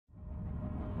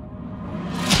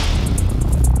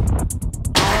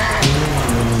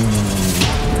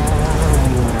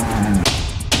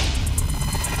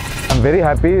I'm very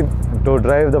happy to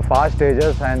drive the fast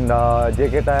stages, and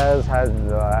JK Tyres has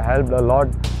helped a lot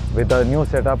with the new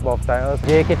setup of tyres.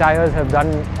 JK Tyres have done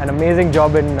an amazing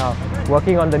job in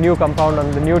working on the new compound, on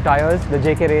the new tyres, the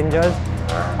JK Rangers,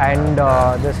 and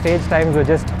the stage times were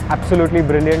just absolutely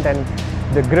brilliant, and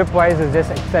the grip wise is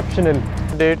just exceptional.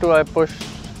 Day 2 I pushed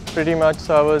pretty much,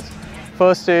 so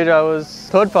first stage I was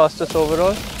third fastest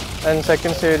overall, and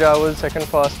second stage I was second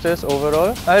fastest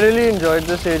overall. I really enjoyed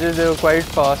the stages, they were quite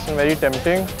fast and very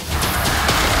tempting.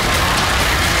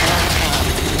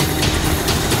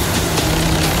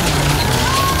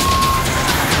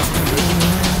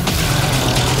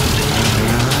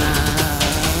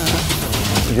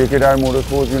 JK Tyre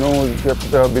Motorsport,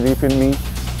 kept belief in me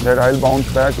that I'll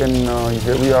bounce back, and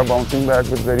here we are bouncing back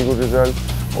with very good results.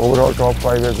 Overall top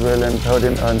 5 as well, and third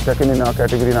and second in our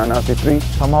category in INRC 3.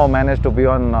 Somehow managed to be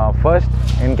on first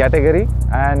in category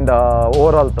and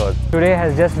overall third. Today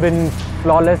has just been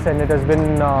flawless, and it has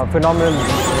been phenomenal.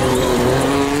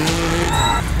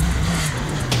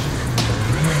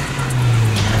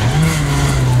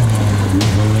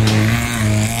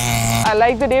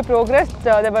 Like the day progressed,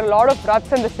 there were a lot of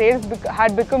ruts and the stage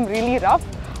had become really rough,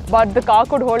 but the car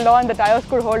could hold on, the tyres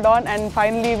could hold on, and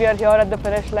finally we are here at the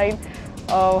finish line,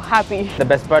 happy. The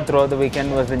best part throughout the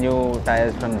weekend was the new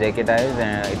tyres from JK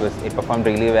Tyres. It performed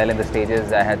really well in the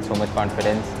stages. I had so much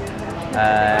confidence.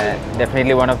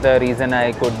 Definitely one of the reasons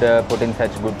I could put in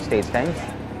such good stage times.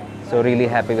 So really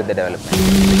happy with the development.